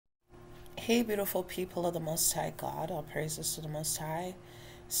Hey, beautiful people of the Most High God, all praises to the Most High.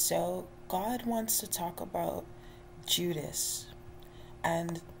 So, God wants to talk about Judas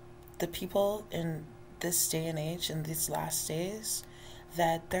and the people in this day and age, in these last days,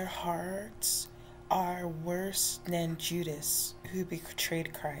 that their hearts are worse than Judas, who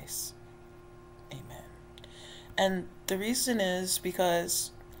betrayed Christ. Amen. And the reason is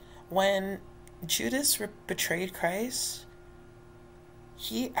because when Judas betrayed Christ,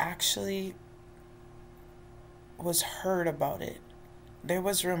 he actually was hurt about it. There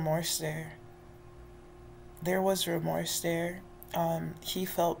was remorse there. There was remorse there. He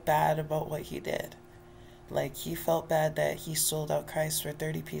felt bad about what he did. Like, he felt bad that he sold out Christ for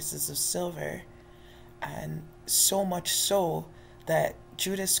 30 pieces of silver. And so much so that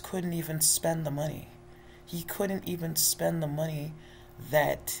Judas couldn't even spend the money. He couldn't even spend the money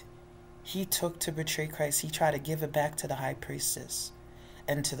that he took to betray Christ. He tried to give it back to the high priestess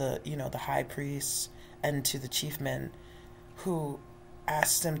and to the high priests and to the chief men who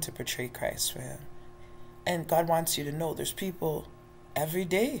asked him to betray Christ for him. And God wants you to know there's people every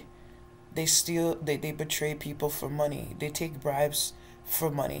day. They steal, they betray people for money. They take bribes for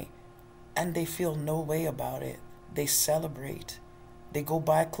money. And they feel no way about it. They celebrate. They go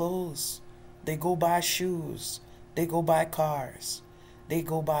buy clothes. They go buy shoes. They go buy cars. They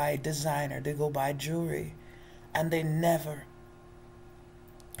go buy designer. They go buy jewelry. And they never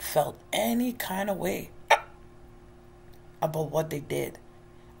felt any kind of way about what they did.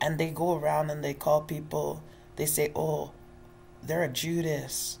 And they go around and they call people, they say, oh, they're a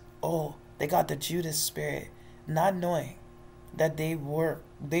Judas. Oh, they got the Judas spirit. Not knowing that they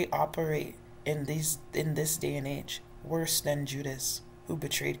operate in this day and age worse than Judas, who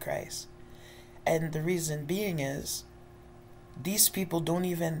betrayed Christ. And the reason being is these people don't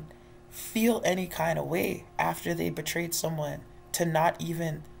even feel any kind of way after they betrayed someone to not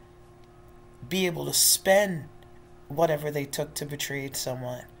even be able to spend whatever they took to betray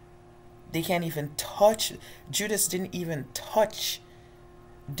someone. They can't even touch. Judas didn't even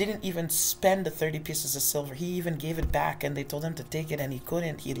spend the 30 pieces of silver. He even gave it back and they told him to take it and he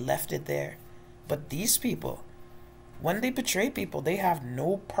couldn't. He left it there. But these people, when they betray people, they have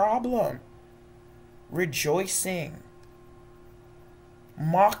no problem rejoicing,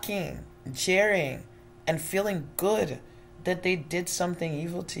 mocking, jeering, and feeling good that they did something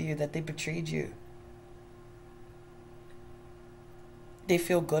evil to you, that they betrayed you. They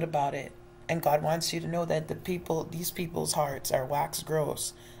feel good about it. And God wants you to know that these people's hearts are wax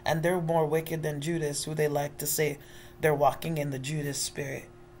gross. And they're more wicked than Judas, who they like to say they're walking in the Judas spirit.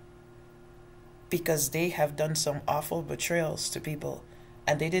 Because they have done some awful betrayals to people.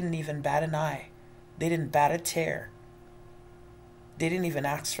 And they didn't even bat an eye. They didn't bat a tear. They didn't even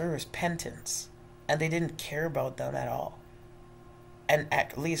ask for repentance. And they didn't care about them at all. And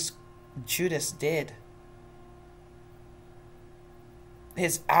at least Judas did.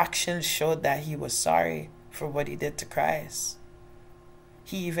 His actions showed that he was sorry for what he did to Christ.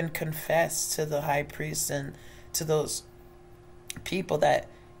 He even confessed to the high priest and to those people that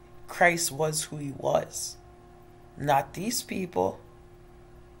Christ was who he was. Not these people.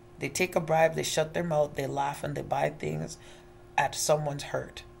 They take a bribe, they shut their mouth, they laugh, and they buy things at someone's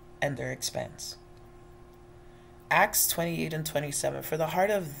hurt and their expense. Acts 28 and 27. For the heart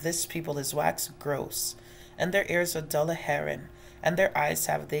of this people is wax gross, and their ears are dull as heron, and their eyes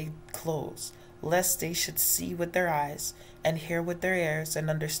have they closed, lest they should see with their eyes, and hear with their ears, and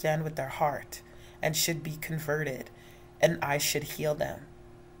understand with their heart, and should be converted, and I should heal them.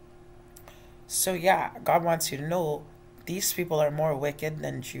 So yeah, God wants you to know these people are more wicked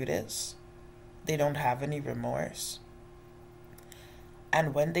than Judas. They don't have any remorse.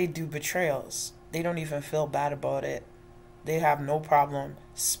 And when they do betrayals, they don't even feel bad about it. They have no problem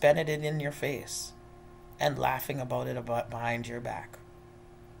spending it in your face and laughing about it behind your back.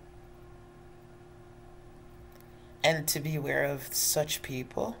 And to be aware of such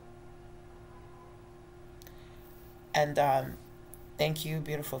people. And thank you,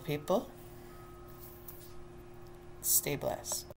 beautiful people. Stay blessed.